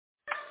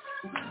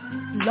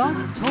Blog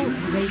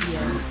Talk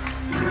Radio.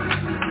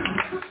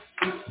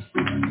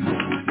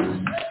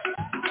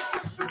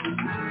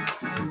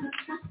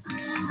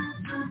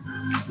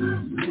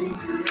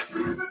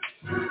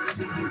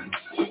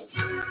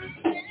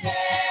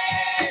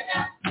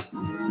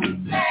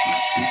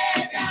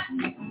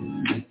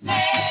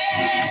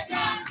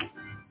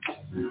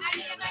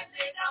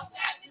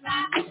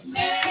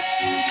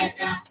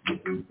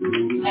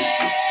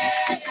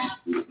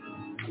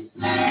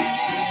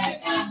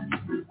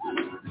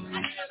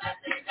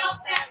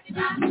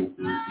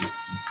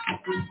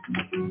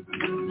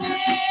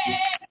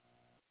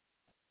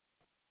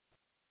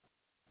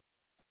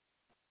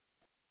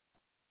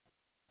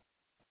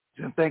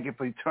 And thank you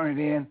for turning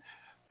in.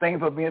 Thank you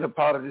for being a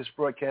part of this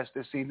broadcast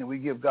this evening. We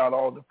give God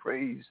all the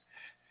praise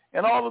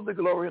and all of the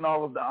glory and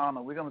all of the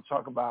honor. We're going to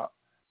talk about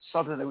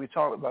something that we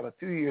talked about a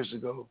few years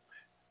ago.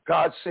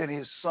 God sent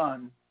his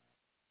son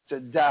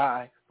to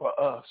die for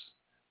us.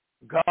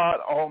 God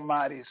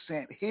Almighty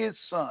sent his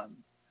son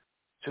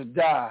to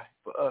die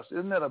for us.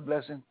 Isn't that a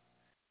blessing?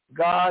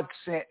 God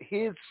sent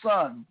his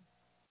son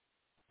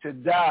to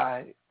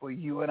die for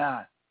you and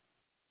I.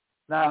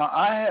 Now,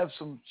 I have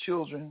some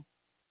children,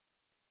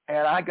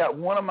 and I got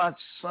one of my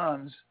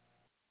sons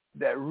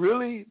that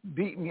really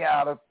beat me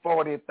out of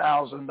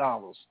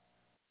 $40,000.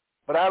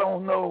 But I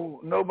don't know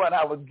nobody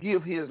I would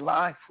give his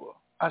life for.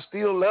 I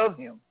still love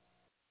him.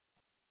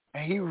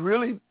 And he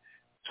really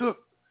took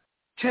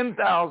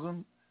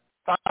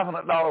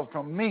 $10,500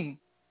 from me,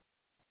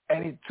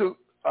 and he took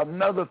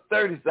another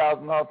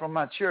 $30,000 from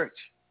my church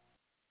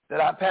that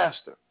I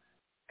pastor.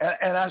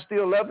 And I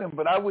still love him,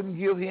 but I wouldn't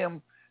give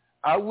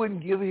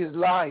his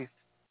life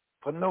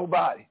for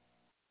nobody.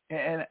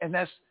 And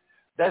that's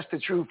the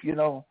truth, you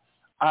know.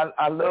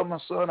 I love my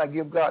son. I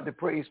give God the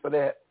praise for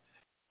that.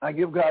 I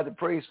give God the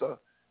praise for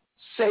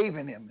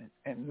saving him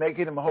and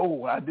making him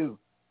whole. I do.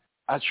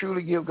 I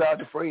truly give God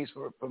the praise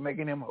for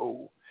making him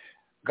whole.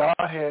 God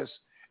has,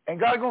 and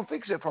God's going to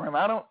fix it for him.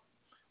 I don't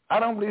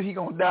believe he's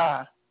going to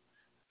die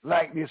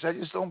like this. I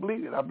just don't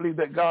believe it. I believe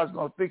that God's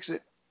going to fix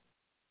it,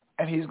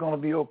 and he's going to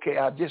be okay.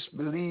 I just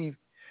believe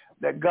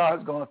that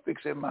God's going to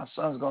fix it. My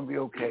son's going to be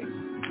okay.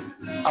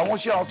 I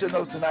want y'all to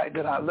know tonight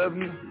that I love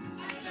you,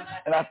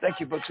 and I thank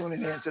you for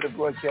tuning in to the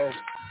broadcast.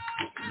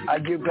 I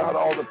give God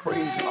all the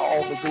praise and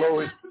all the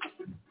glory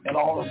and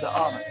all of the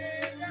honor.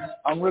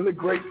 I'm really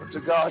grateful to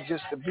God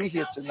just to be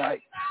here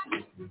tonight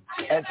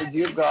and to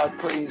give God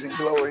praise and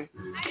glory.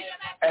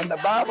 And the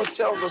Bible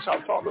tells us,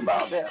 I'll talk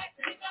about that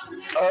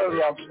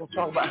earlier. I was going to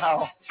talk about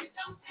how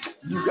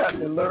you got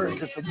to learn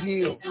to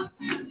forgive.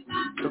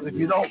 Because if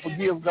you don't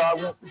forgive,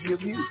 God won't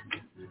forgive you.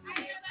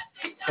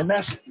 And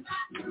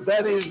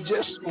that is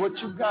just what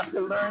you got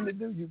to learn to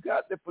do. You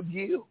got to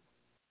forgive.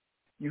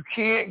 You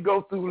can't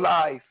go through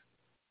life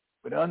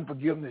with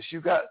unforgiveness.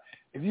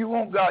 If you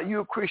want God,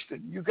 you're a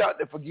Christian. You got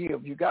to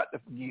forgive. You got to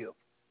forgive.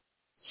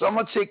 So I'm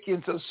going to take you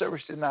into the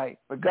service tonight.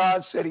 But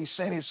God said he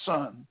sent his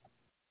son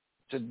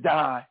to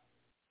die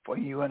for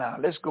you and I.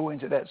 Let's go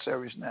into that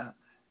service now.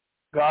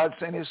 God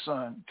sent his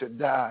son to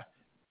die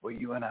for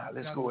you and I.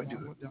 Let's go and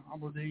do it. The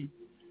holiday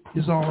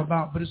is all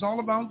about, but it's all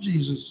about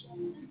Jesus.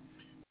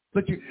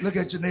 Look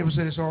at your neighbor and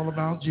say it's all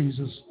about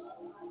Jesus.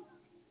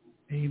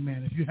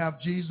 Amen. If you have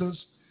Jesus,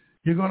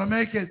 you're going to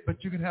make it,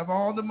 but you can have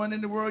all the money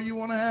in the world you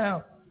want to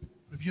have.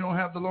 If you don't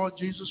have the Lord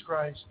Jesus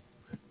Christ,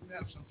 you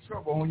have some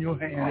trouble on your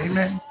hand.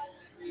 Amen.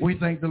 We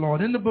thank the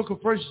Lord. In the book of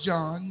 1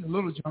 John,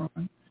 little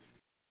John,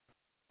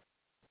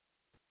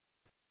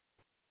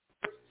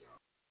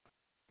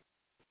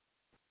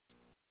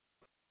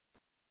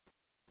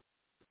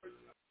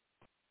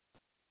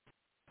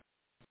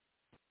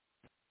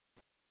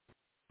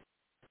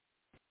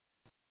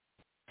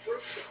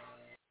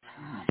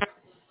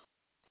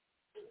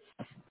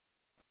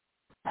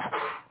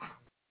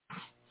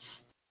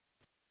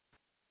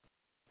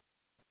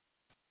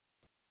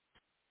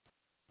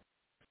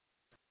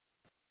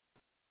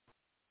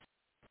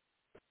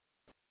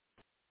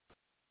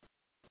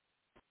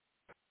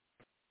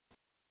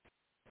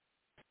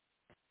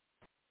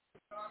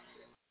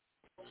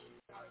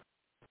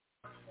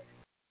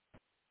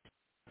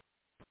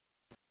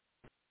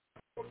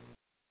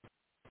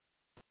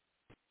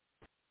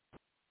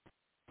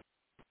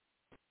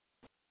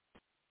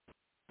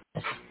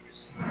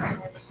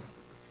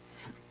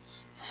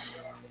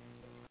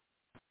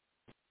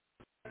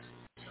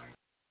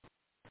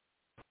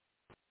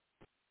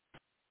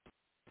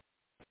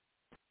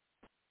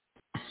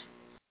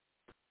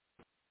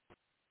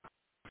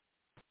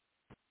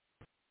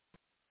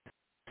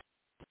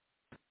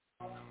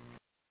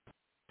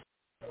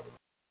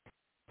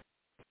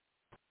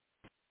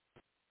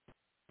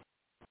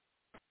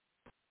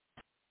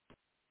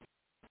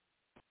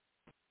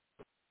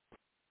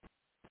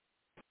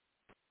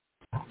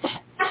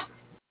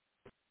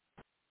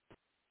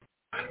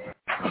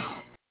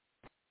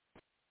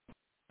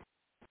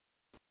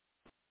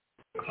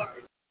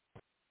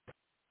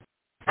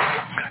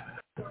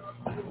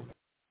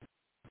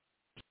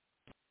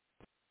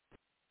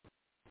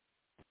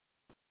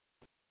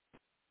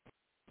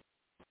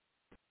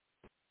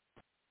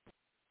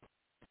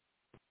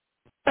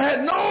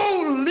 had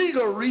no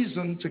legal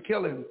reason to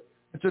kill him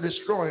and to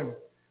destroy him.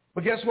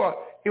 But guess what?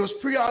 It was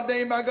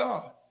preordained by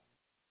God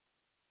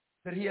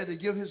that he had to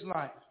give his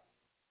life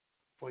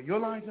for your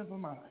life and for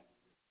mine.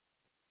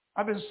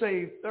 I've been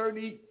saved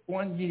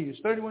 31 years.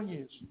 31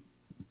 years.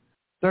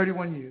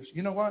 31 years.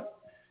 You know what?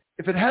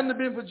 If it hadn't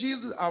been for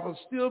Jesus, I would have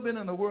still been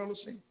in the world of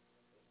sin.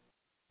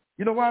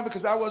 You know why?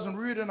 Because I wasn't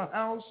reared in a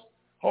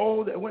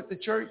household that went to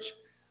church.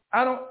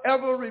 I don't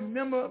ever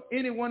remember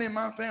anyone in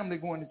my family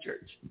going to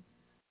church.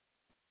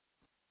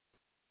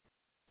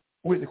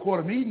 With the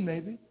quarter meeting,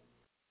 maybe.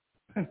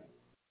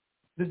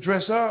 To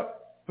dress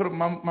up, put up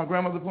my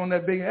grandmother put on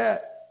that big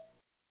hat.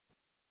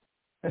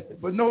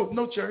 But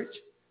no church.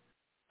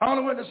 I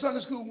only went to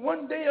Sunday school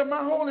one day of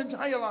my whole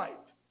entire life.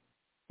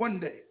 One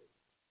day.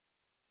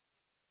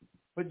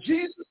 But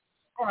Jesus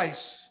Christ,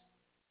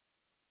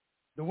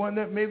 the one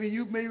that maybe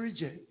you may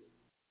reject,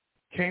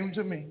 came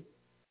to me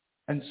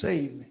and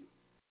saved me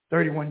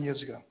 31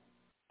 years ago.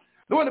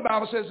 Look what the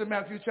Bible says in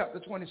Matthew chapter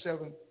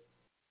 27,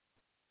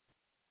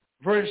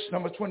 verse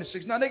number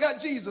 26. Now they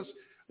got Jesus.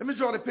 Let me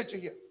draw the picture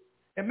here.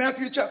 In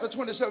Matthew chapter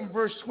 27,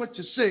 verse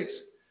 26,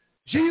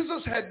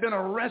 Jesus had been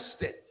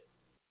arrested,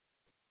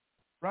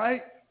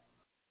 right?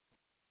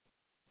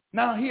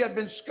 Now he had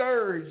been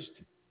scourged.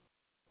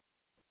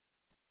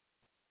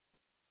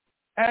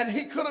 And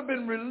he could have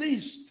been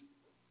released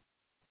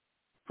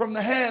from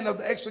the hand of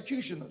the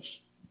executioners.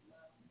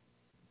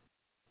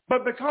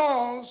 But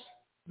because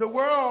the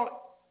world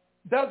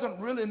doesn't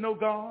really know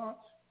God,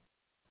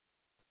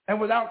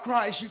 and without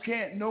Christ you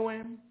can't know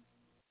him,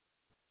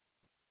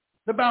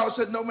 the Bible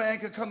said no man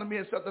can come to me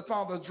except the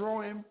Father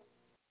draw him.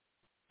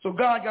 So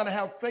God got to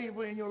have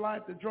favor in your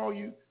life to draw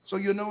you so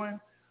you know him.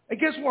 And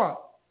guess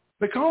what?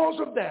 Because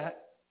of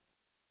that,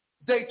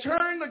 they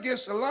turned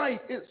against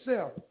life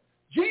itself.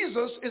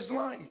 Jesus is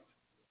life.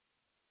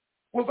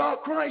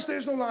 Without Christ,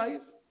 there's no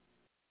life.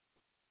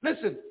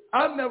 Listen,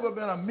 I've never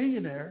been a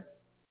millionaire,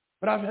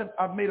 but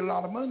I've made a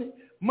lot of money.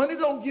 Money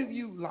don't give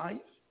you life.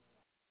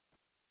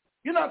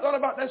 You know, I thought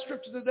about that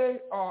scripture today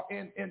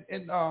in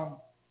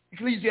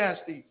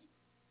Ecclesiastes.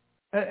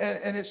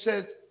 And it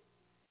says,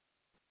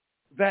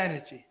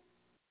 vanity.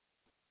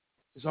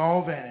 It's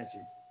all vanity.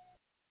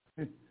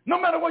 No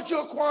matter what you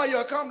acquire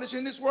or accomplish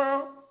in this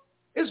world,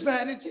 it's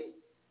vanity.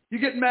 You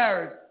get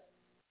married.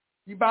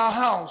 You buy a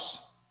house.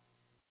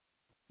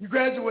 You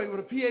graduate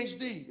with a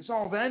PhD. It's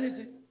all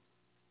vanity.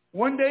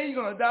 One day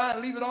you're going to die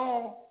and leave it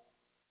all.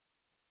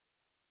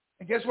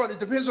 And guess what?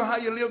 It depends on how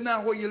you live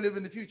now, where you live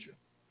in the future.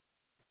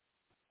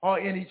 Or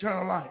in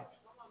eternal life.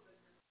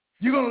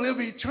 You're going to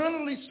live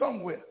eternally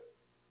somewhere.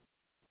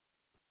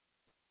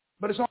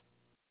 But it's all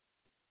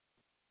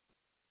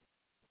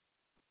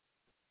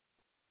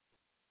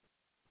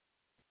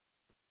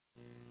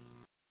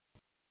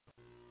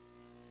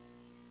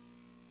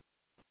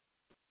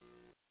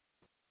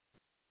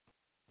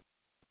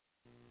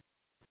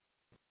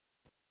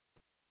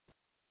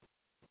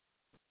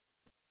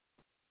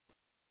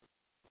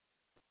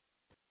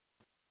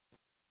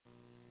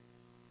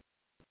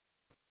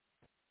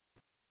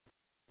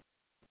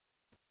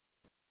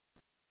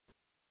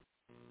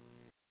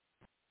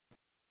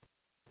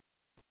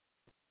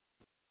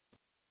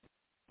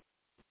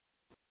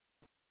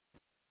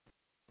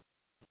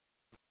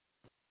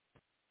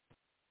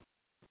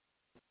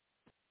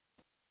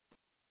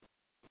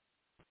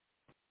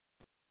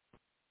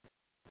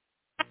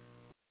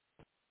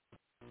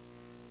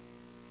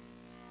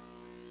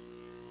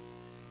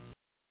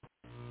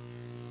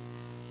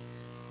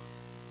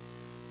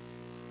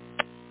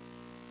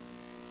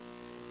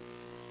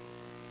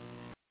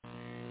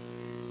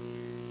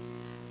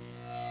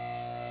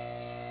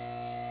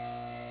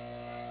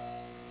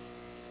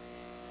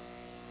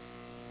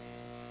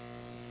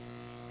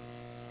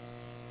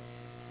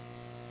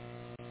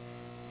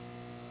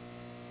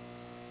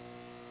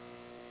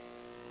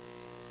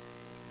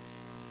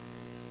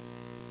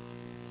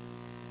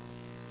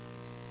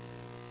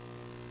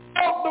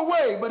the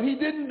way, but he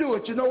didn't do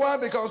it. You know why?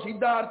 Because he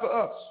died for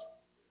us.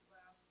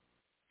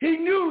 He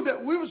knew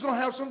that we was going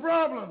to have some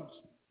problems.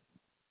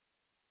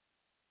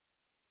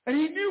 And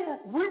he knew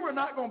we were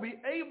not going to be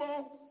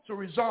able to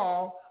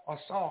resolve or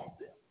solve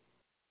them.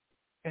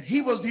 And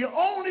he was the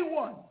only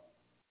one.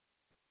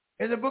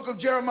 In the book of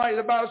Jeremiah,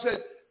 the Bible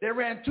said they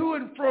ran to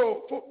and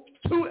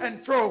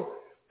fro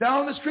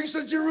down the streets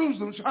of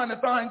Jerusalem trying to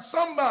find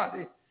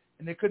somebody,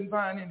 and they couldn't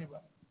find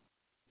anybody.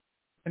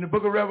 In the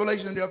book of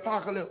Revelation, the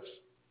Apocalypse,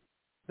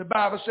 the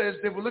Bible says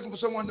they were looking for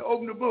someone to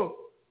open the book,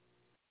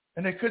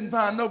 and they couldn't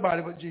find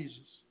nobody but Jesus.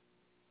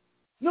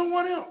 No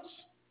one else.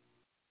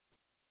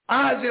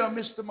 Isaiah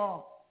missed them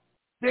all.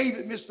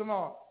 David missed them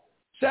all.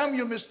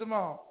 Samuel missed them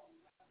all.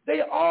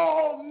 They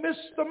all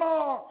missed the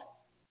mark.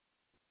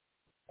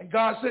 And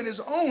God sent his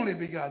only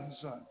begotten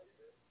son,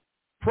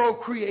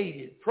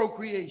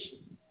 procreation,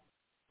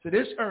 to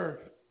this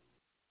earth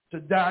to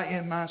die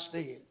in my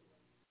stead.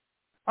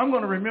 I'm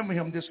going to remember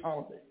him this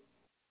holiday.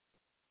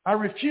 I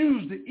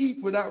refuse to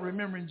eat without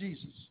remembering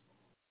Jesus.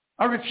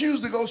 I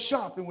refuse to go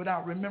shopping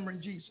without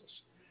remembering Jesus.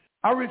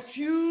 I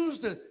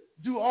refuse to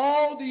do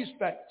all these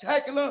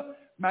spectacular,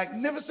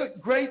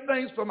 magnificent, great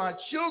things for my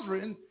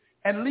children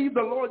and leave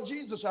the Lord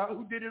Jesus out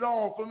who did it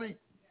all for me.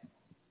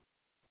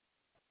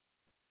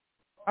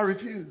 I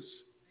refuse.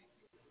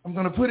 I'm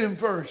going to put him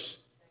first.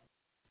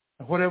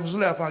 And whatever's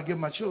left, I'll give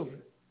my children.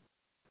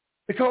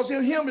 Because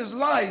in him is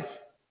life.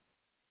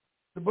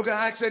 The book of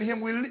Acts said,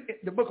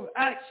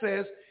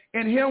 says,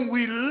 in him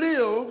we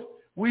live,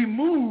 we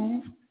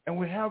move, and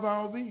we have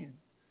our being.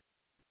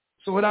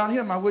 So without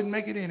him, I wouldn't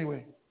make it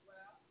anyway.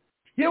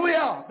 Here we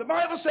are. The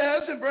Bible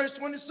says in verse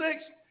 26,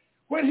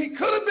 when he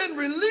could have been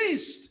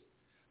released,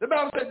 the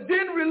Bible said,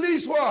 didn't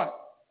release what?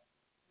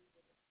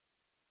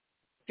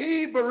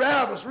 He,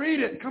 Barabbas. Read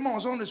it. Come on,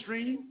 it's on the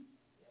screen.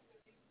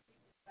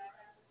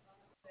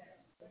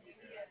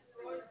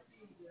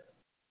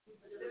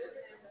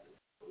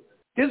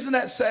 Isn't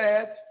that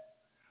sad?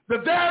 The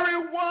very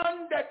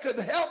one that could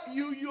help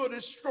you, you're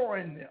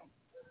destroying them.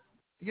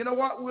 You know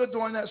what? We're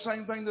doing that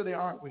same thing today,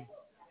 aren't we?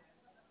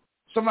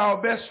 Some of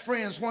our best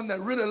friends, one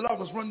that really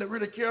love us, one that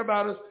really care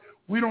about us,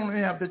 we don't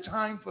even have the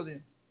time for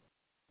them.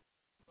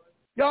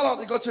 Y'all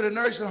ought to go to the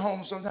nursing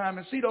home sometime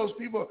and see those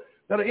people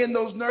that are in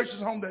those nursing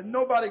homes that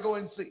nobody go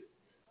and see.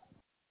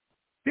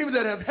 People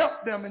that have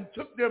helped them and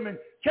took them and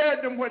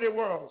carried them where they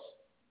were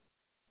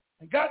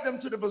and got them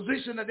to the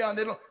position that they are.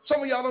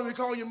 Some of y'all don't even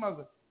call your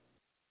mother.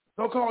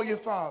 Don't call your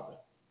father.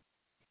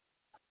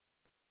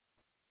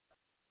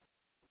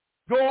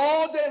 Go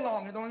all day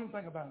long and don't even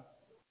think about it.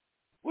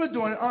 We're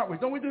doing it, aren't we?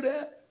 Don't we do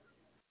that?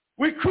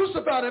 We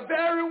crucify the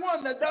very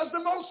one that does the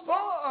most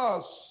for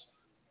us.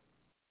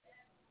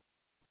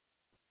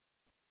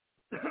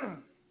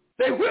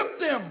 They whipped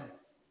them.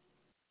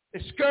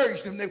 They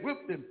scourged them. They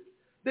whipped them.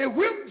 They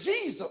whipped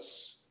Jesus.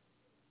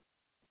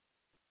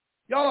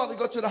 Y'all ought to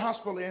go to the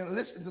hospital and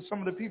listen to some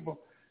of the people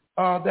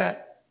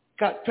that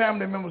got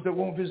family members that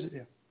won't visit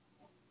them.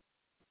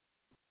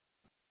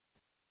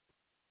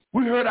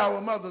 We heard our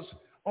mothers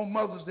on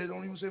Mother's Day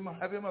don't even say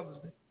Happy Mother's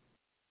Day.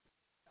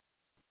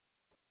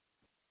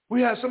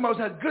 We had some of us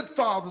had good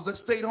fathers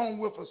that stayed home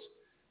with us,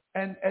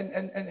 and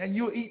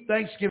you eat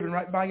Thanksgiving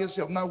right by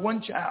yourself. Not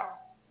one child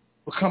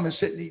will come and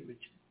sit and eat with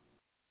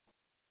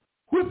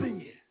you. Whipping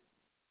you.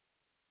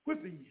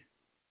 Whipping you.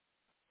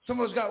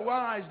 Some of us got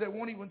wives that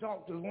won't even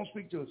talk to us, won't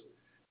speak to us.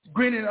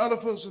 Grinning in other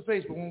folks'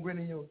 face, but won't grin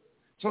in yours.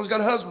 Some of us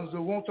got husbands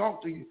that won't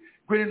talk to you,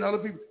 grinning in other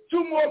people.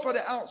 Do more for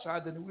the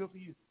outside than they will for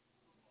you.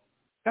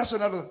 That's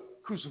another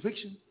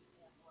crucifixion.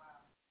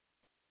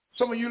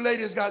 Some of you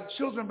ladies got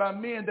children by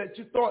men that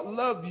you thought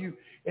loved you,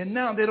 and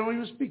now they don't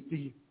even speak to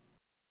you.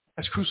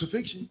 That's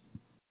crucifixion.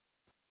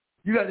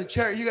 You got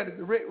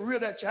to rear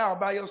that child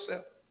by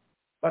yourself,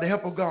 by the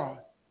help of God.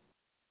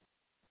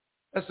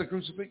 That's the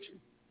crucifixion.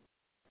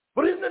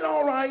 But isn't it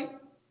all right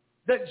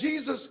that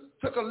Jesus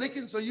took a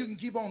licking so you can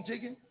keep on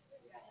ticking?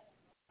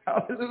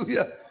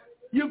 Hallelujah.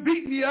 You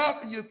beat me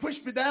up and you push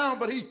me down,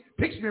 but he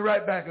picks me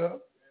right back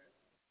up.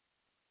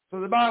 So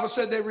the Bible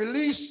said they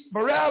released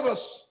Barabbas,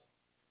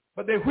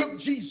 but they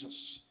whipped Jesus,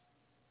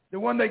 the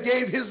one that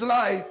gave his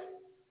life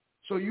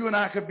so you and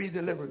I could be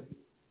delivered.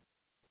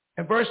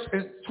 In verse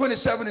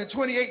 27 and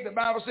 28, the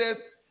Bible says,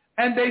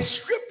 and they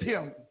stripped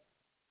him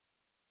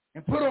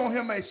and put on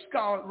him a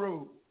scarlet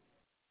robe.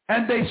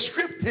 And they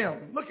stripped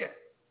him. Look at it.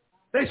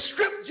 They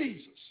stripped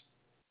Jesus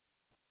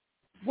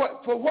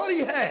for what he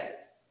had.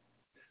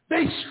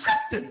 They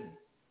stripped him.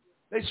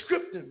 They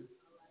stripped him.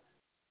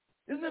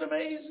 Isn't it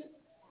amazing?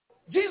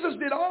 Jesus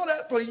did all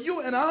that for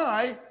you and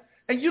I,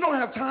 and you don't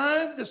have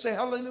time to say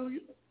hallelujah.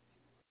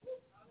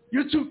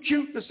 You're too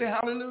cute to say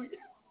hallelujah.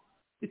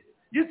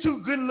 You're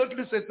too good looking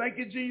to say thank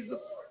you, Jesus.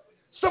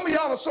 Some of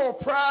y'all are so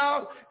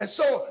proud and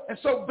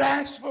so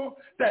bashful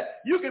that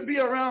you can be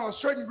around a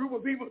certain group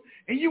of people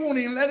and you won't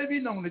even let it be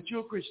known that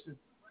you're a Christian.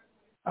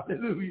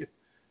 Hallelujah.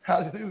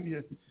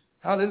 Hallelujah.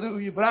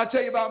 Hallelujah. But I'll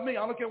tell you about me.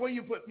 I don't care where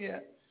you put me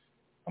at.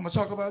 I'm going to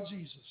talk about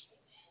Jesus.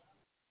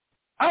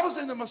 I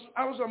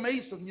was a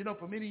Mason,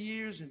 for many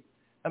years,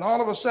 and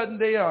all of a sudden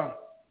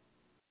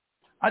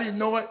I didn't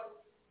know it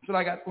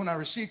until when I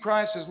received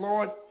Christ as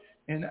Lord,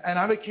 and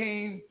I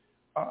became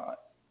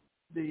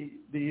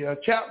the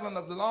chaplain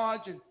of the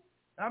lodge, and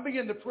I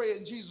began to pray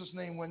in Jesus'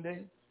 name one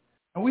day,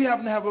 and we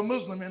happened to have a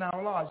Muslim in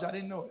our lodge. I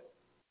didn't know it,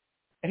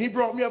 and he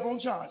brought me up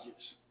on charges.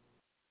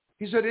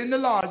 He said, in the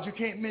lodge, you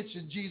can't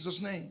mention Jesus'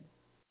 name.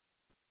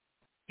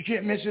 You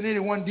can't mention any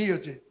one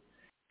deity.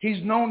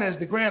 He's known as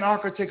the grand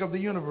architect of the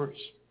universe,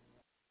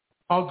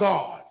 or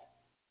God.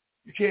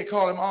 You can't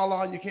call him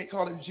Allah. You can't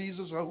call him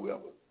Jesus or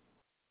whoever.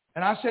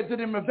 And I said to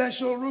them, if that's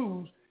your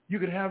rules, you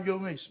can have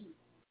your masonry.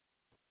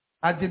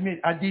 I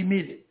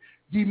demitted.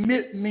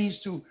 Demit means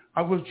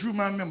I withdrew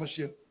my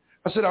membership.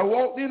 I said, I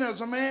walked in as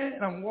a man,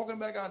 and I'm walking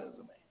back out as a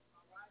man.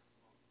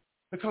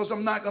 Because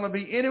I'm not going to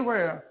be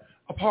anywhere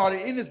a part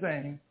of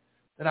anything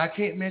that I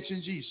can't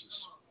mention Jesus.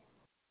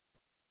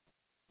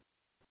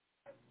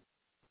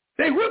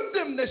 They whipped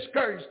him, they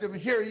scourged him,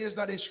 and here he is,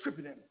 now they're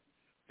stripping him.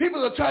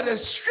 People are trying to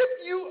strip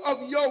you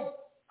of your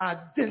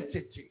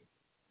identity.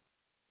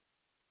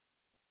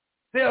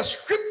 They'll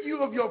strip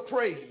you of your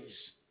praise.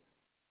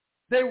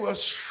 they will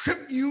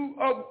strip you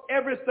of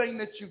everything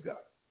that you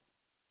got.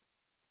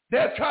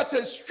 They'll try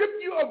to strip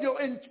you of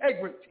your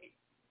integrity.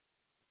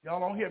 Y'all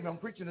don't hear me. I'm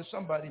preaching to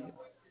somebody here.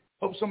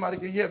 Hope somebody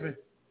can hear me.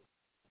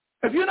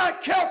 If you're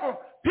not careful,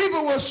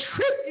 people will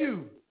strip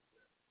you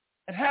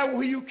and have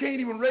where you can't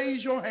even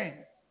raise your hand.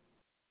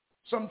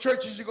 Some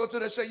churches you go to,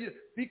 they say,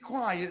 be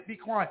quiet, be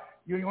quiet.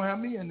 You ain't going to have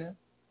me in there.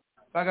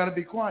 I got to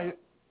be quiet.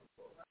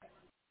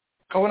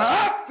 Because when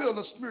I feel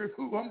the Spirit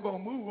move, I'm going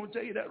to move. I'm going to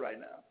tell you that right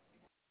now.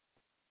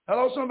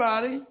 Hello,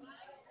 somebody.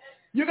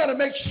 You got to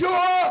make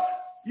sure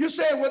you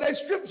say, well, they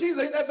stripped Jesus.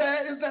 Ain't that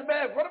bad? Isn't that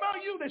bad? What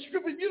about you? They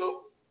stripping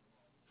you.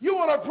 You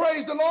want to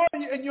praise the Lord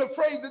and you're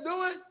afraid to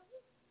do it?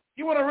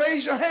 You want to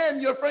raise your hand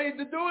and you're afraid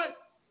to do it?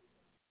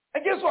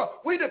 And guess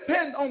what? We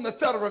depend on the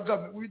federal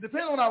government. We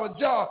depend on our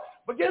job.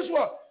 But guess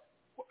what?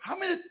 How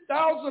many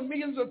thousands,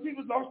 millions of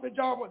people lost their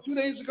job, 2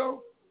 days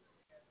ago?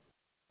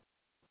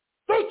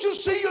 Don't you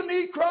see you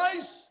need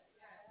Christ?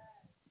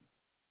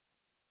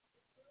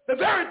 The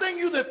very thing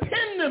you're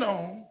dependent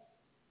on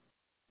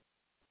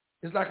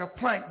is like a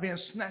plank being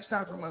snatched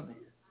out from under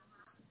you.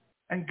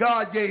 And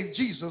God gave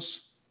Jesus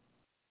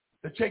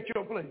to take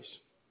your place.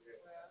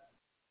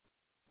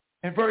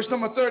 In verse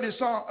number 30,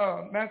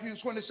 Matthew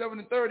 27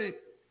 and 30,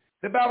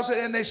 the Bible said,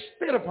 and they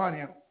spit upon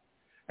him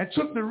and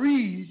took the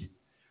reed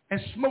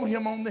and smote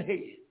him on the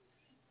head.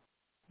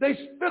 They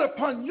spit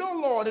upon your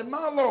Lord and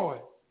my Lord.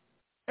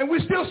 And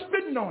we're still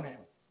spitting on him.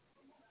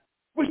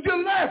 We're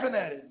still laughing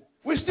at him.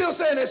 We're still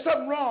saying there's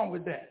something wrong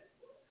with that.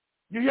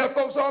 You hear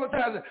folks all the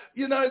time say,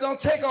 it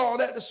don't take all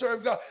that to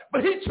serve God.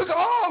 But he took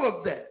all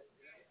of that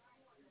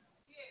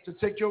to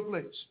take your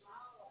place.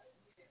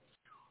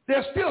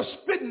 They're still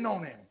spitting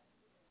on him.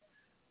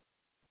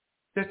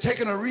 They're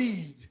taking a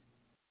reed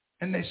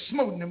and they're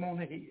smoting him on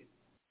the head.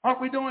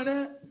 Aren't we doing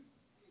that?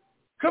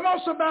 Come on,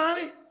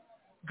 somebody.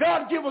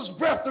 God give us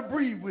breath to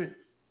breathe with.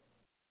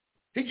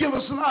 He give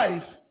us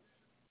life.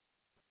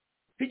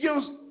 He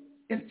gives us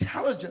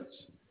intelligence.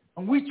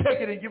 And we take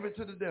it and give it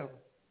to the devil.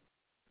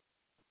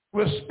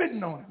 We're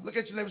spitting on him. Look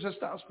at your neighbor and say,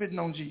 stop spitting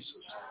on Jesus.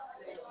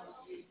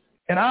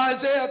 In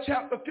Isaiah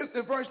chapter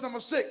 50, verse number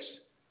 6,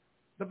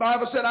 the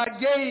Bible said, I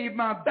gave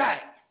my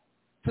back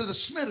to the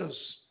smitters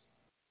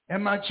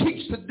and my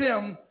cheeks to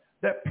them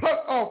that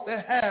plucked off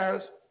their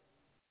hairs,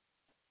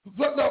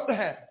 plucked off the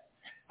hair.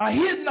 I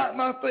hid not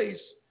my face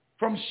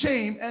from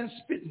shame and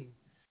spitting.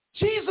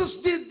 Jesus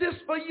did this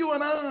for you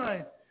and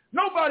I.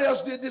 Nobody else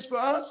did this for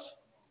us.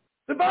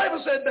 The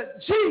Bible said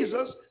that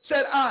Jesus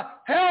said, I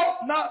held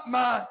not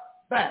my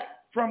back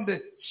from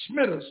the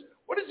smitters.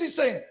 What is he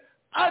saying?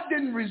 I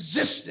didn't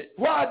resist it.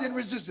 Why I didn't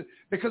resist it?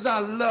 Because I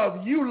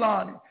love you,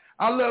 Lonnie.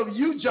 I love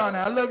you, Johnny.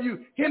 I love you,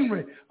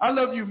 Henry. I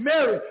love you,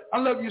 Mary. I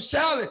love you,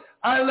 Sally.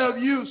 I love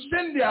you,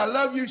 Cindy. I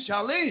love you,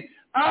 Charlene.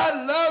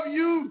 I love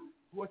you,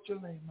 what your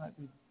name might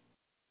be.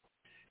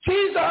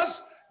 Jesus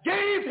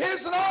gave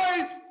his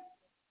life.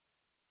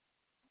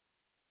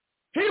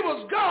 He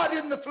was God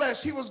in the flesh.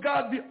 He was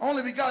God, the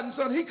only begotten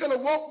Son. He could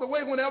have walked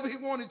away whenever he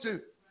wanted to.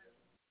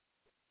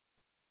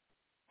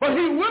 But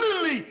he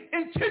willingly,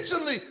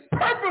 intentionally,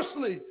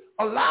 purposely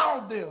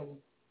allowed them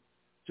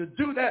to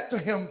do that to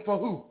him for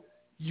who?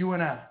 You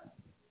and I.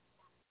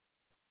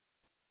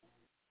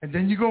 And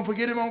then you're going to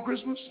forget him on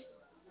Christmas?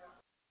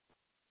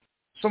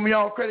 Some of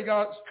y'all credit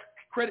cards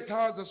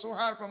are so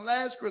high from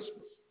last Christmas.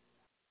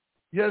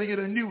 You got to get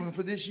a new one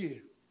for this year.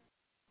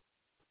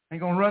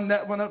 Ain't going to run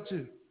that one up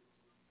too.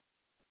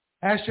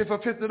 Ask you for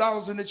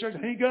 $50 in the church.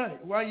 I ain't got it.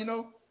 Why you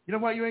know? You know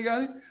why you ain't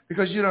got it?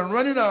 Because you done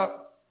run it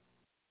up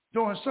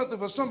doing something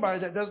for somebody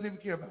that doesn't even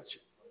care about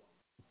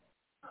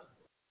you.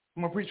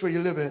 I'm going to preach where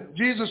you live at.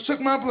 Jesus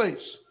took my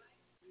place.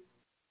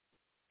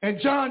 In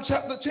John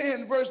chapter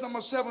 10, verse number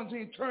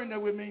 17, turn there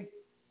with me,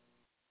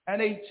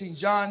 and 18.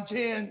 John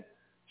 10,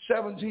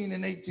 17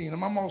 and 18.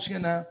 I'm almost here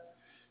now.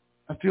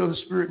 I feel the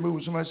Spirit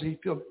moving. Somebody say he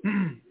feel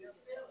it.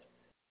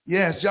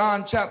 Yes,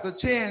 John chapter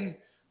 10,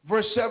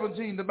 verse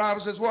 17. The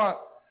Bible says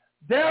what?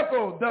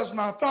 Therefore does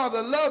my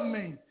Father love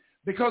me,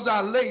 because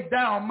I laid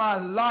down my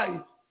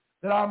life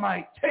that I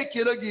might take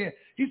it again.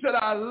 He said,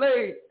 I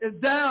lay it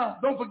down.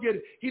 Don't forget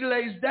it. He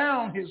lays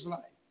down his life.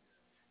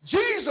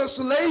 Jesus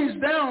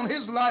lays down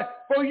his life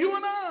for you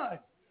and I.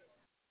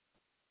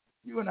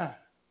 You and I.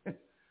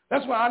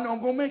 That's why I know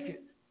I'm going to make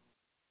it.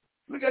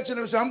 Look at you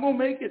and say, I'm going to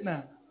make it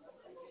now.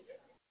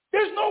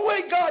 There's no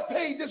way God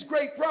paid this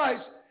great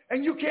price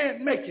and you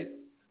can't make it.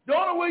 The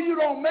only way you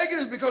don't make it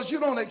is because you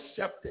don't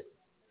accept it.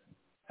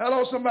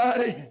 Hello,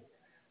 somebody.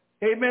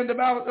 Amen. The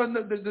Bible,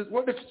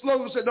 what the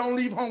slogan said, don't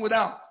leave home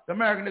without the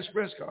American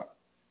Express card.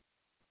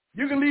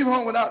 You can leave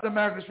home without the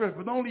American Express,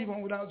 but don't leave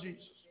home without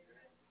Jesus.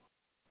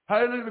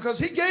 Hallelujah. Because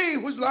he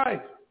gave his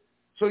life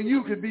so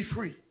you could be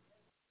free.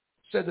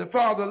 Said the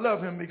Father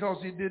loved him because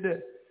he did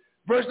that.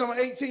 Verse number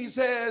 18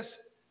 says,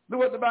 look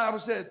what the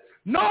Bible said.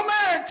 No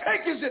man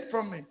taketh it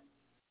from me,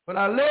 but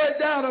I lay it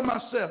down of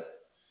myself.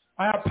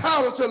 I have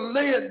power to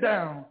lay it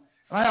down.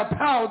 And I have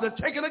power to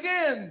take it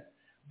again.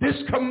 This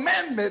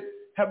commandment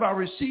have I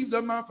received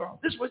of my Father.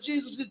 This is what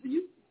Jesus did for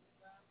you.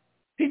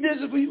 He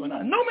did it for you and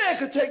I. No man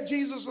could take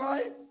Jesus'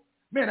 life.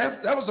 Man,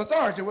 that was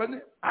authority, wasn't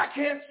it? I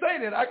can't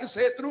say that. I can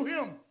say it through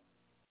him.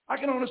 I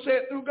can only say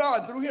it through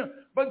God, through him.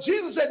 But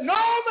Jesus said, no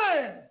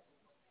man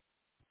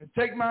can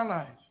take my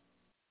life.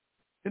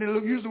 And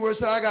he'll use the word,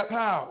 say, I got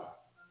power.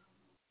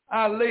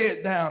 I lay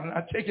it down and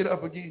I take it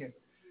up again.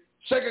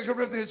 2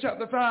 Corinthians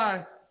chapter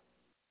 5,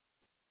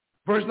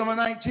 verse number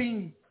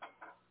 19.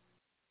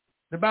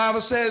 The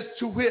Bible says,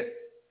 to wit,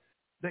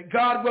 that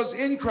God was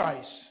in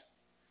Christ,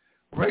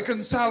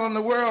 reconciling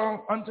the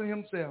world unto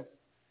himself,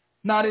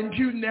 not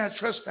imputing their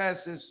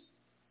trespasses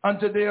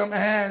unto them,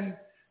 and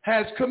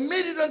has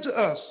committed unto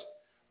us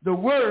the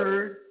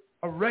word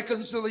of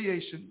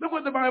reconciliation. Look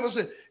what the Bible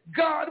said.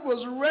 God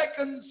was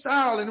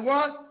reconciling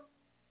what?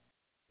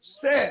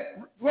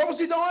 Said. What was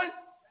he doing?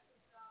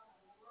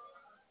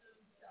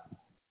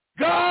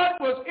 God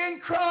was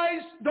in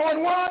Christ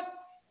doing what?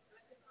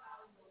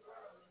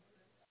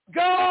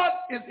 God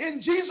is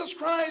in Jesus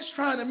Christ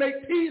trying to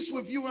make peace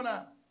with you and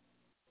I.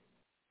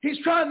 He's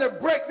trying to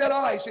break that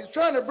ice. He's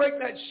trying to break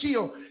that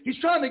shield. He's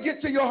trying to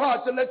get to your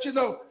heart to let you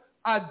know,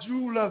 I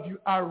do love you.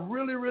 I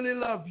really, really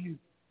love you.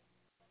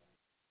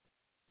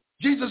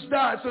 Jesus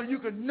died so you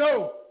could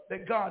know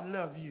that God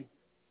loves you.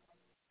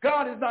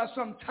 God is not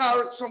some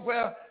tyrant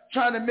somewhere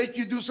trying to make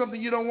you do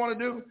something you don't want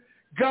to do.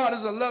 God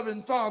is a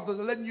loving Father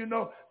letting you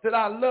know that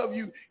I love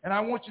you and I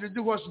want you to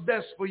do what's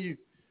best for you.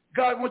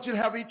 God wants you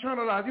to have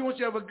eternal life. He wants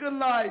you to have a good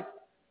life.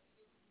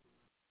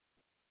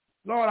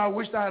 Lord, I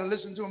wished I had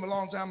listened to him a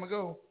long time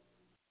ago.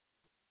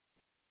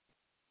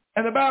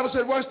 And the Bible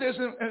said, watch this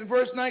in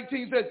verse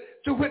 19, said,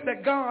 to wit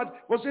that God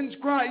was in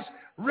Christ,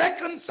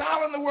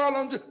 reconciling the world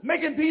unto,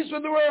 making peace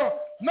with the world.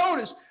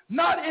 Notice,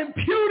 not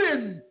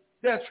imputing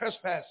their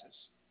trespasses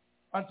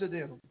unto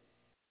them.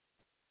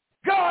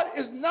 God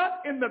is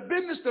not in the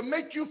business to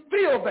make you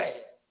feel bad.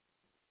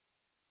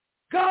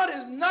 God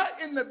is not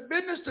in the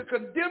business to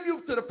condemn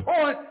you to the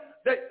point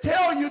that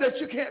tell you that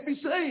you can't be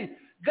saved.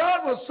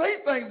 God will say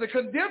things to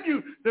condemn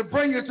you to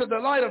bring you to the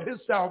light of his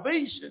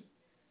salvation.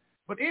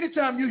 But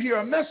anytime you hear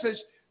a message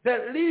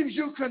that leaves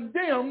you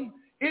condemned,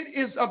 it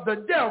is of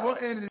the devil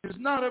and it is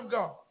not of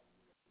God.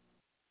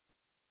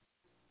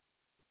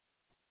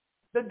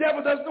 The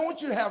devil doesn't want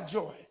you to have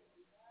joy.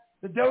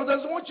 The devil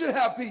doesn't want you to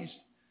have peace.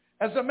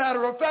 As a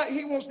matter of fact,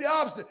 he wants the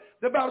opposite.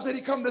 The Bible said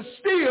he come to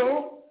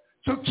steal,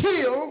 to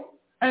kill,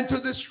 and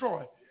to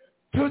destroy.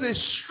 To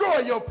destroy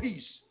your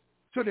peace.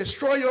 To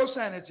destroy your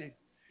sanity.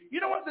 You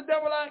know what the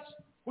devil likes?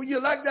 When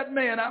you're like that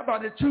man out by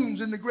the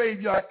tombs in the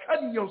graveyard,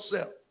 cutting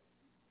yourself,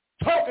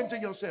 talking to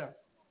yourself.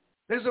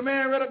 There's a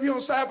man right up here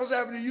on Cypress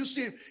Avenue. You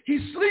see him. He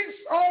sleeps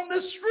on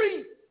the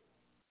street.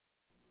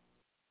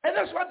 And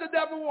that's what the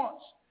devil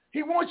wants.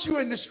 He wants you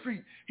in the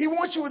street. He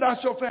wants you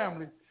without your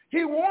family.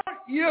 He wants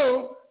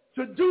you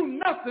to do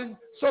nothing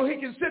so he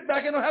can sit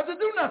back and don't have to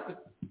do nothing.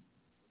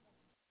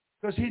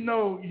 Because he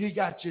knows he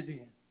got you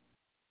then.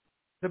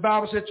 The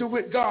Bible said, to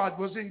wit, God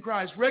was in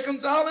Christ,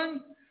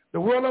 reconciling the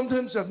world unto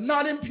himself,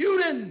 not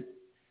imputing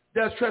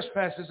their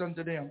trespasses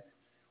unto them.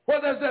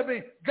 What does that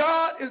mean?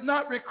 God is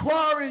not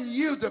requiring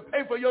you to pay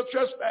for your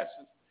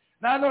trespasses.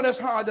 Now, I know that's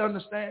hard to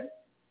understand.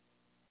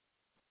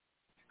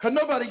 Because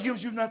nobody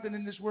gives you nothing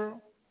in this world.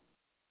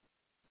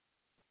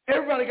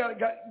 Everybody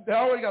they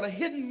already got a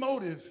hidden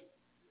motive.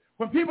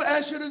 When people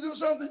ask you to do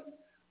something,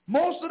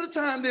 most of the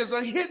time there's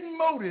a hidden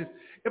motive.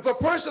 If a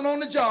person on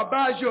the job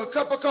buys you a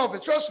cup of coffee,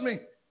 trust me,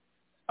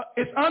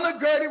 it's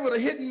undergirded with a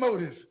hidden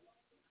motive.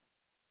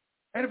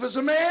 And if it's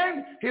a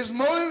man, his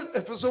motive,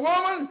 if it's a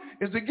woman,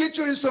 is to get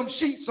you in some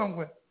sheet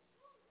somewhere.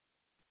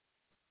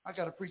 I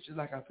got to preach it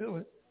like I feel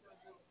it.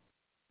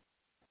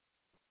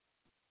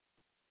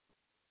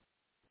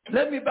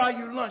 Let me buy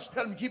you lunch.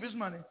 Tell him to keep his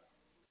money.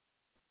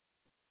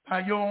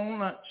 Buy your own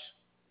lunch.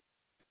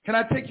 Can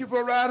I take you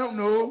for a ride home?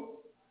 No.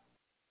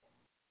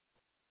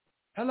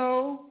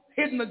 Hello?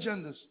 Hidden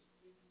agendas.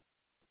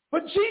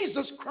 But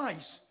Jesus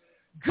Christ,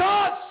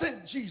 God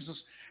sent Jesus,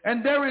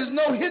 and there is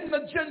no hidden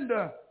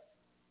agenda.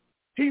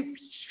 He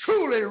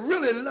truly,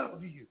 really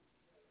loved you,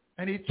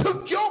 and he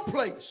took your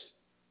place.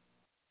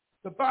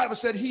 The Bible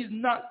said he's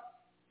not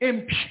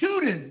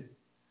imputing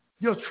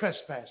your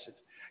trespasses.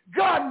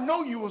 God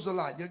know you was a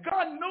liar.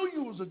 God know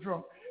you was a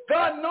drunk.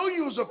 God know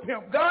you was a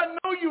pimp. God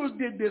know you was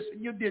did this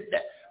and you did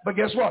that. But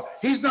guess what?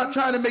 He's not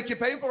trying to make you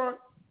pay for it.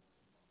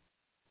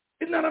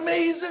 Isn't that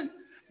amazing?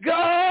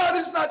 God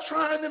is not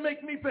trying to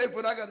make me pay for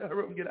it. I got to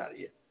hurry up and get out of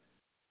here.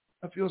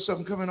 I feel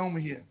something coming on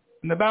me here.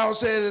 And the Bible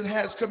says it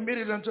has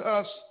committed unto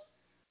us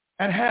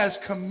and has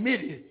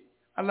committed,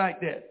 I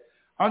like that,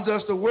 unto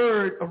us the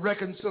word of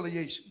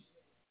reconciliation.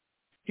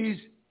 He's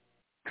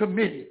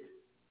committed.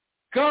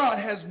 God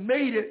has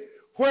made it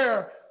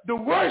where the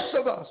worst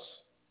of us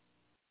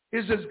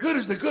is as good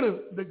as the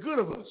good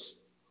of us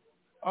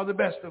or the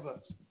best of us.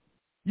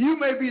 You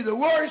may be the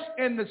worst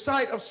in the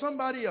sight of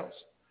somebody else,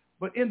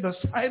 but in the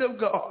sight of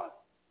God,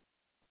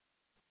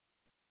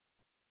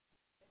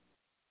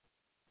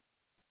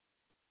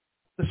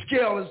 the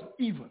scale is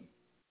even.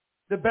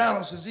 The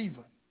balance is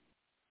even.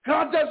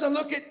 God doesn't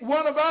look at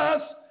one of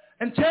us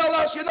and tell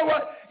us, you know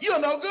what, you're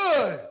no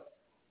good.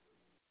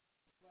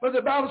 But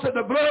the Bible said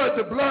the blood,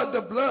 the blood,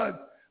 the blood,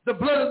 the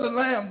blood of the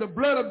Lamb, the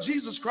blood of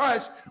Jesus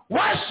Christ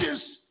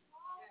washes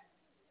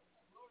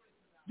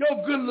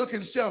your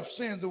good-looking self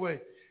sins away.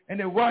 And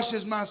it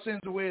washes my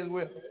sins away as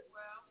well.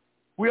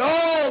 We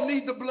all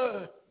need the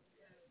blood.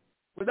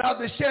 Without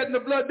the shedding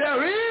of blood,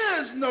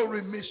 there is no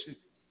remission.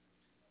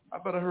 I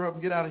better hurry up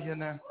and get out of here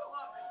now.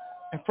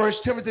 In 1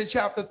 Timothy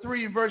chapter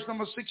 3, verse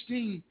number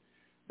 16,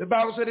 the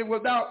Bible said it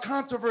without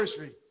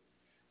controversy.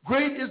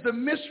 Great is the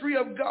mystery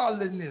of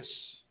godliness.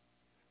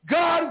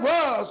 God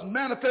was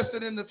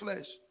manifested in the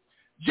flesh,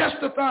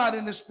 justified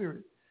in the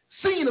spirit,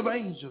 seen of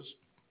angels,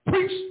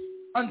 preached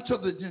unto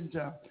the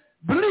Gentiles,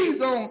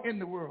 believed on in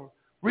the world,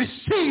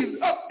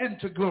 received up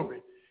into glory.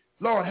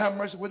 Lord have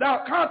mercy.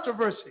 Without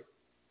controversy.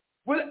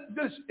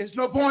 It's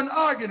no point in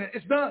arguing it.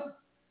 It's done.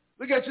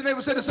 Look at your neighbor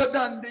and say it's a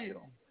done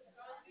deal.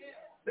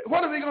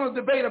 What are we going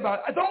to debate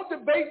about? I don't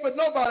debate with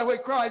nobody where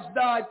Christ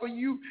died for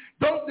you.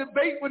 Don't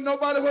debate with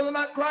nobody whether or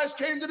not Christ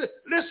came to this.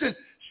 Listen,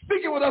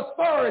 speaking with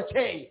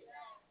authority.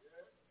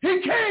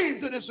 He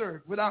came to this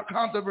earth without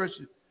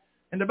controversy.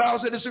 And the Bible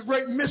said it's a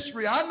great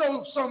mystery. I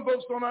know some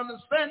folks don't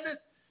understand it.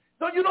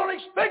 So you don't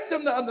expect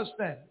them to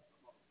understand it.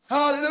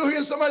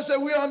 Hallelujah. Somebody said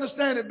we'll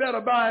understand it better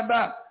by and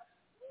by.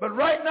 But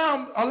right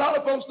now, a lot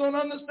of folks don't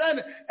understand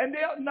it. And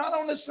they're not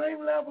on the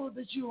same level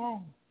that you're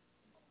on.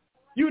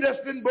 You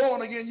that's been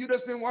born again, you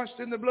that's been washed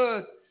in the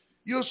blood,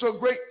 you're so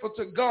grateful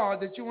to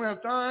God that you won't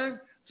have time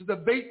to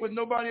debate with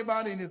nobody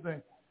about anything.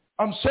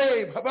 I'm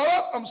saved.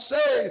 I'm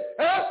saved.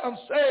 I'm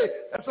saved.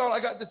 That's all I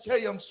got to tell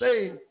you. I'm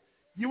saved.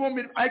 You want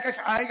me to, I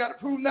ain't got to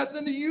prove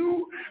nothing to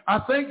you. I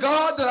thank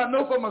God that I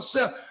know for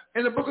myself.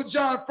 In the book of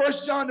John, 1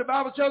 John, the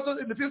Bible tells us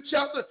in the 5th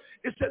chapter,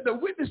 it said the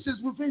witness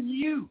is within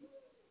you.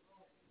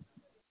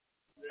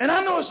 And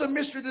I know it's a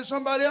mystery to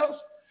somebody else.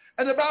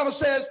 And the Bible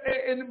says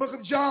in the book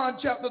of John,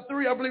 chapter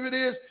 3, I believe it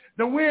is,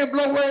 the wind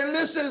blow where it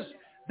listens.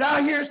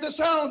 Thou hearest the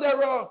sound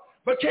thereof,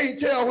 but can't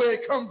tell where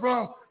it comes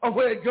from or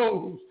where it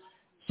goes.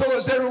 So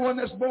is everyone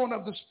that's born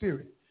of the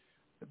Spirit.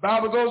 The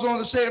Bible goes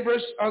on to say in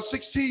verse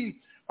 16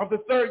 of the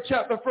 3rd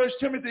chapter, 1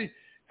 Timothy,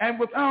 and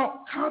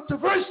without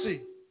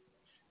controversy,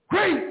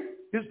 great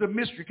is the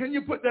mystery. Can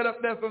you put that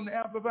up there from the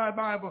Amplified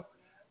Bible,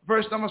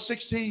 verse number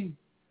 16?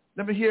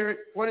 Let me hear it.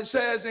 What it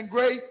says, in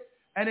great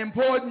and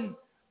important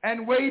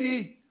and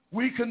weighty,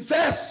 we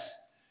confess,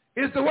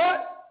 is the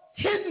what?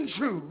 Hidden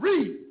truth.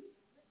 Read.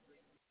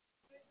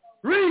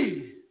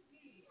 Read.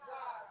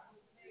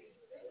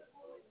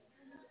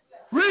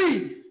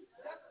 Read.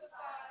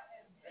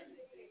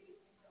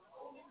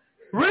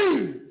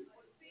 Read.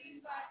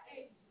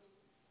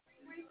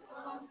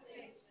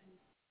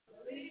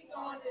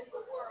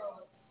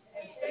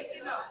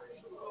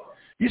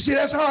 You see,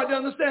 that's hard to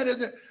understand,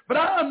 isn't it? But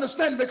I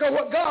understand because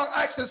what God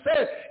actually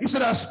said, he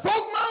said, I spoke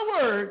my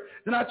word,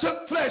 then I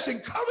took flesh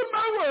and covered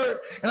my word,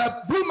 and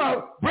I blew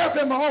my breath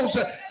in my own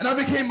self, and I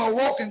became a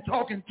walking,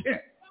 talking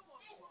tent.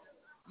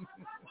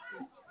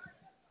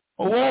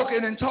 A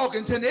walking and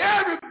talking tent.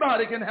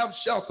 Everybody can have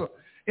shelter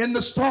in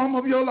the storm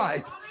of your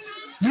life.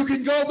 You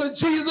can go to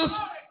Jesus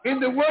in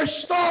the worst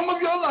storm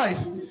of your life,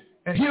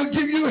 and he'll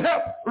give you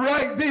help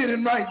right then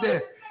and right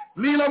there.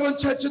 Lean over and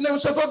touch your neighbor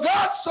and say, for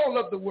God so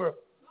loved the world,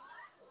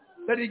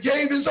 that he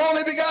gave his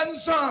only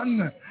begotten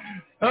Son,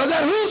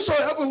 that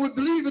whosoever would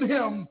believe in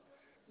him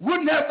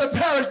wouldn't have to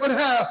perish but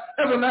have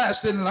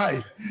everlasting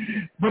life.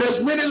 But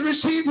as many as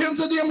received him,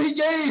 to them he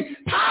gave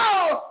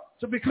power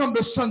to become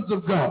the sons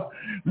of God.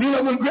 Lean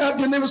over and grab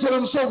your neighbor and say,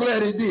 I'm so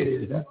glad he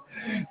did it.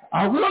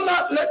 I will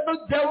not let the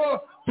devil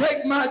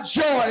take my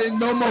joy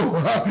no more.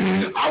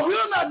 I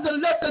will not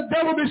let the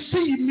devil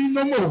deceive me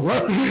no more.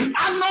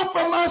 I know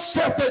for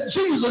myself that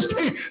Jesus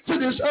came to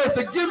this earth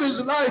to give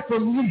his life for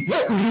me.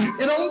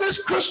 And on this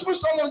Christmas,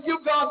 I'm going to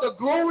give God the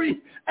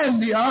glory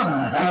and the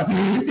honor.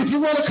 If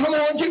you want to come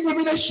on and get with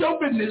me, that's your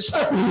business.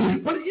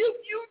 But if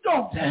you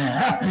don't,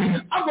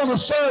 I'm going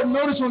to serve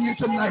notice on you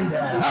tonight.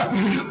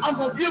 I'm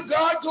going to give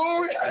God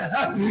glory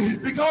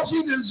because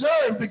he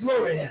deserves the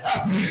glory.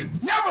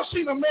 Never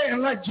seen a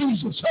man like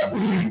Jesus.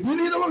 You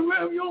need to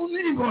grab your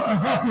neighbor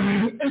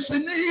and say,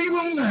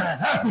 neighbor,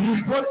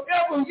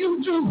 whatever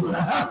you do,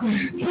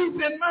 keep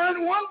in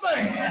mind one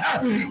thing.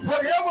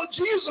 Whatever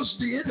Jesus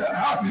did,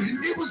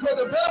 it was for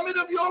the betterment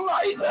of your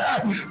life.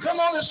 Come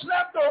on and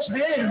slap those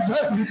hands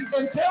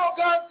and tell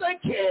God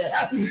thank you.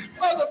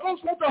 Other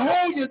folks want to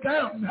hold you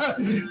down.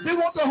 They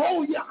want to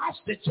hold you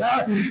hostage.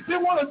 They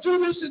want to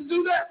do this and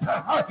do that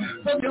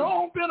for their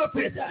own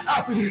benefit.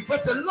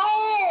 But the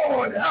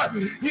Lord,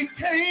 he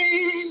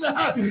came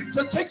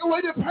to take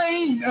away the pain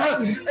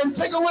and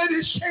take away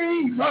the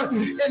shame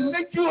and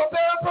make you a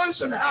better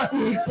person.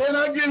 Can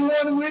I get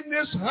one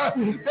witness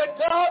that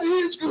God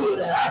is good?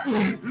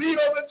 Lean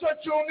over and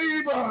touch your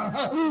neighbor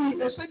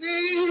and say,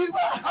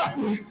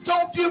 neighbor,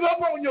 don't give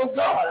up on your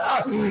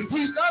God.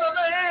 He's not a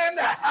man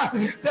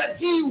that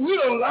he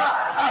will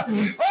lie.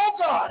 Oh,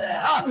 God. God.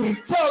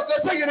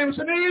 Tell your neighbor, if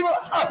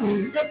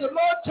the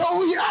Lord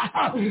told you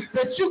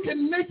that you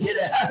can make it,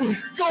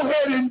 go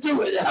ahead and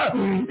do it.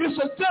 It's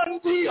a done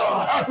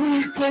deal.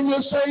 Can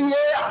you say,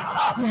 yeah?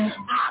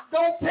 I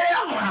don't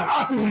care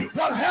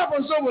what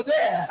happens over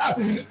there. I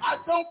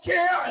don't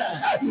care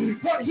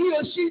what he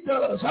or she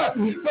does.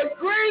 But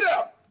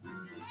greater,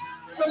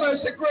 somebody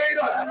say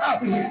greater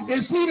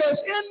is he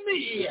that's in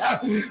me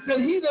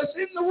than he that's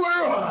in the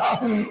world.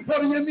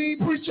 What do you mean,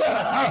 preacher?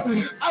 I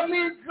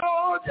mean,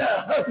 God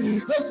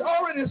has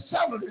already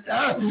settled it.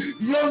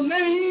 Your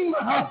name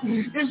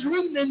is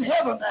written in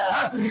heaven.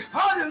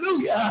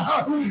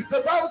 Hallelujah.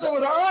 The Bible said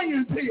with an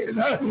iron pin.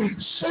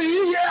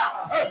 See,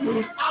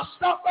 I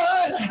stopped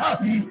by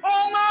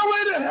on my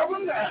way to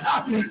heaven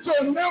to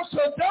announce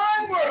a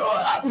dying world.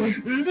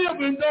 Live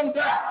and don't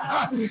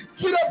die.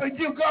 Get up and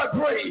give God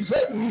praise.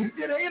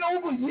 It ain't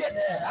over yet.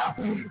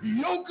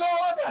 Your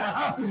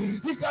God,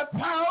 he got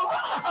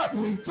power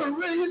to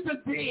raise the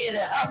dead.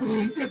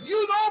 If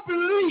you don't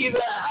believe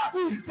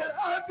that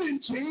I've been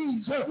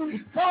changed,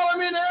 follow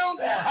me down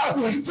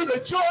to the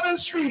Jordan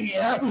Stream.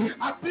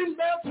 I've been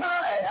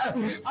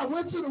baptized. I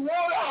went to the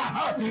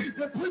water.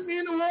 They put me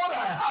in the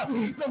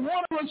water. The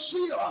water was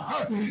chill.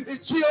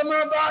 It chilled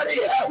my body,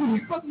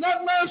 but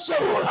not my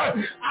soul.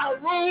 I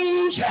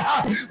rose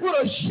with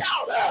a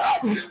shout.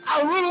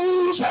 I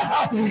rose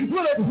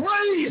with a praise.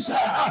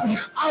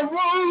 I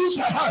rose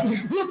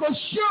with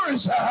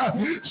assurance.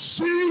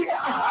 See,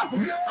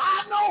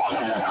 I know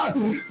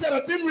that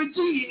I've been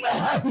redeemed.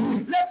 Let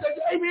the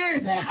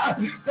amen.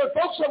 The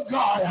folks of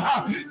God,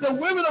 the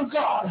women of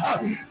God,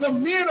 the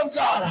men of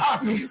God.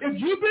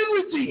 If you've been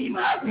redeemed,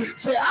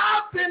 say,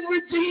 I've been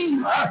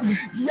redeemed.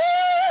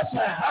 Yes.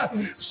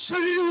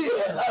 See,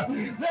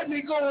 let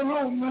me go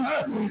home.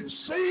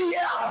 See,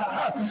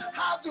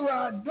 how do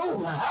I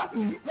know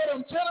that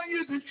I'm telling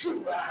you the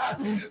truth?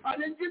 I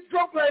didn't get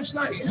drunk last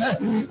night.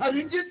 I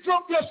didn't get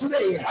drunk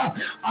yesterday.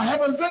 I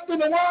haven't drank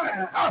in a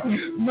while.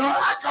 No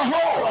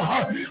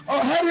alcohol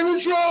or had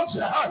any drugs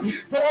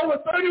for over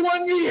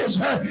 31 years.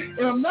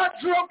 And I'm not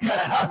drunk.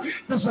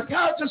 The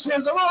psychiatrist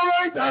says, I'm all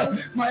right.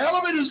 My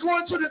elevator is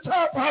going to the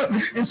top.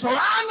 And so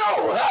I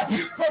know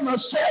for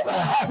myself,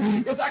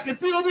 if I can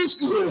feel this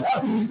good,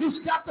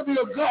 it's got to be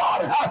a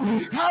God.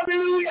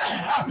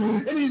 Hallelujah.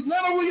 And he's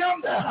not over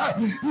yonder.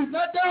 He's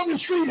not down the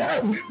street.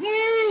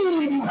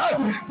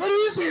 But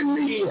he's in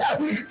me.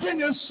 Can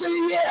you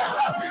see?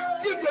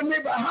 Give your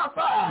neighbor a high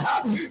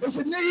five. And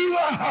say,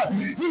 neighbor,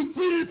 he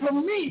did it for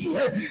me.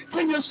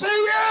 Can you say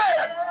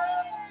it?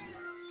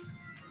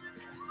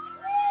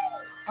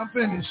 I'm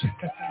finished.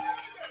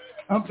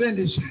 I'm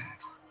finished.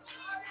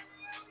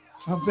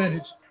 I'm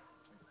finished.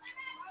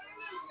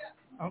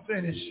 I'm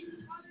finished.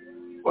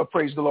 Well,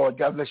 praise the Lord.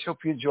 God bless you.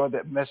 Hope you enjoyed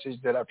that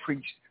message that I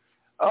preached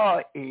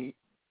 14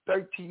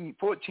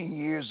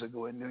 years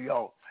ago in New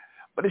York.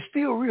 But it's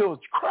still real.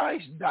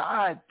 Christ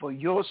died for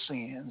your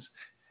sins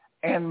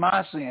and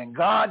my sin.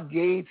 God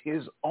gave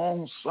his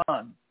own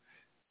son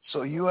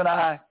so you and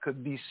I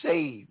could be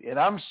saved. And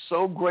I'm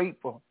so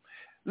grateful.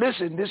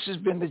 Listen, this has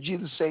been the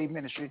Jesus Save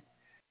Ministry.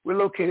 We're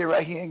located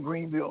right here in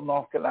Greenville,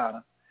 North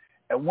Carolina,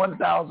 at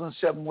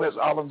 1007 West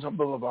Arlington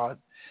Boulevard.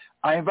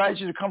 I invite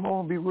you to come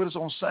home and be with us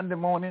on Sunday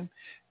morning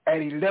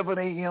at 11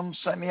 a.m.,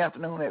 Sunday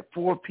afternoon at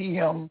 4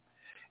 p.m.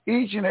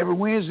 Each and every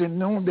Wednesday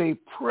noonday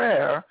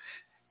prayer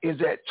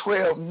is at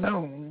 12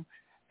 noon.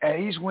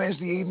 And each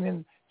Wednesday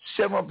evening,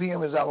 7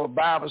 p.m. is our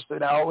Bible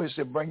study. I always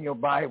say bring your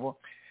Bible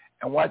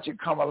and watch it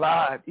come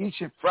alive.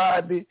 Each and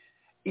Friday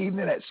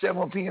evening at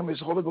 7 p.m. is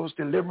Holy Ghost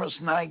Deliverance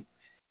Night.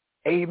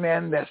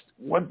 Amen. That's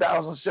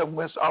 1007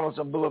 West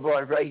Arlington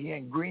Boulevard right here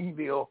in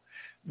Greenville,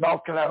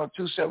 North Carolina,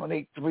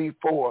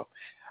 27834.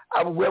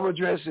 Our web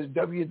address is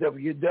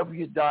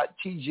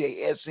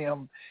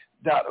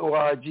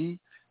www.tjsm.org.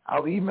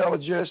 Our email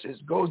address is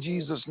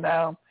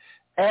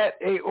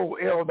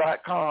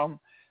gojesusnow@aol.com.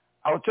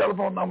 Our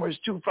telephone number is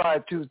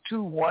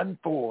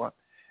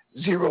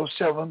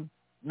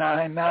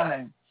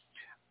 252-214-0799.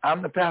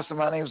 I'm the pastor.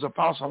 My name is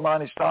Apostle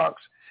Lonnie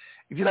Starks.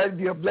 If you'd like to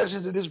be a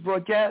blessing to this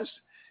broadcast,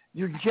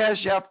 you can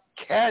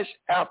cash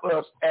out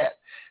us at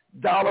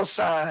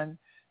 $,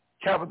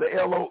 capital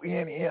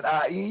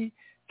LONNIE,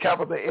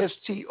 capital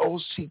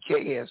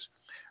STOCKS.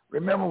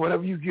 Remember,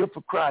 whatever you give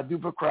for Christ, do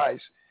for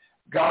Christ.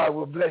 God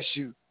will bless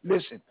you.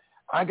 Listen,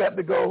 I got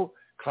to go.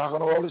 Clock on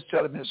the wall is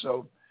telling me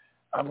so.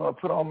 I'm going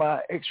to put on my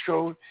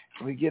extra and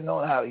we're getting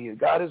on out of here.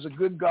 God is a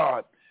good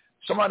God.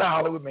 Somebody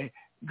holler with me.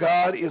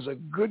 God is a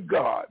good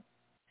God,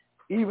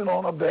 even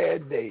on a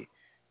bad day.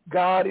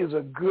 God is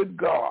a good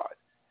God.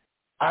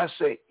 I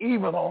say,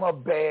 even on a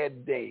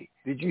bad day.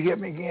 Did you hear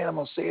me again? I'm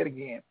going to say it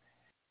again.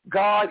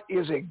 God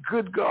is a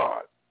good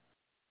God,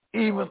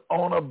 even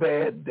on a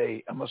bad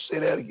day. I'm going to say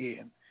that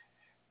again.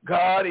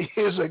 God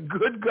is a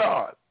good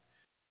God,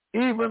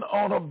 even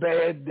on a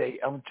bad day.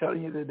 I'm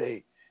telling you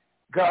today,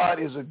 God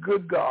is a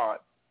good God,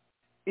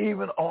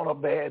 even on a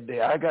bad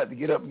day. I got to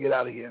get up and get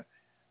out of here.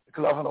 The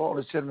clock on the wall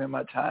is telling me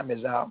my time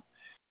is out.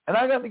 And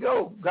I got to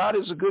go. God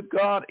is a good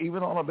God,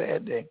 even on a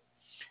bad day.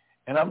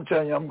 And I'm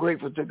telling you, I'm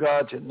grateful to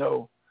God to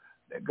know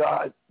that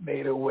God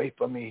made a way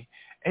for me.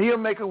 And he'll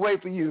make a way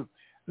for you.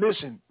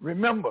 Listen,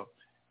 remember,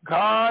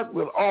 God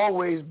will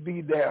always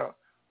be there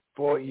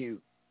for you.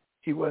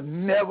 He will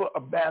never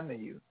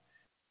abandon you.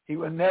 He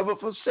will never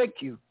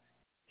forsake you.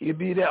 He'll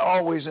be there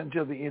always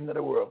until the end of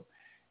the world.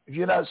 If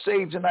you're not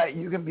saved tonight,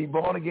 you can be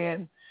born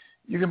again.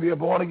 You can be a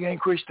born-again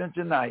Christian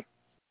tonight.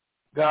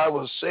 God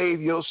will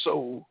save your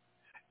soul,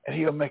 and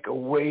he'll make a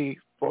way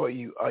for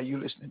you. Are you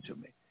listening to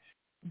me?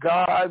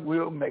 God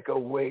will make a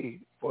way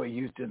for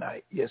you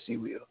tonight. Yes, he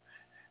will.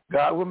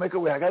 God will make a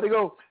way. I got to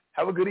go.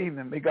 Have a good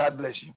evening. May God bless you.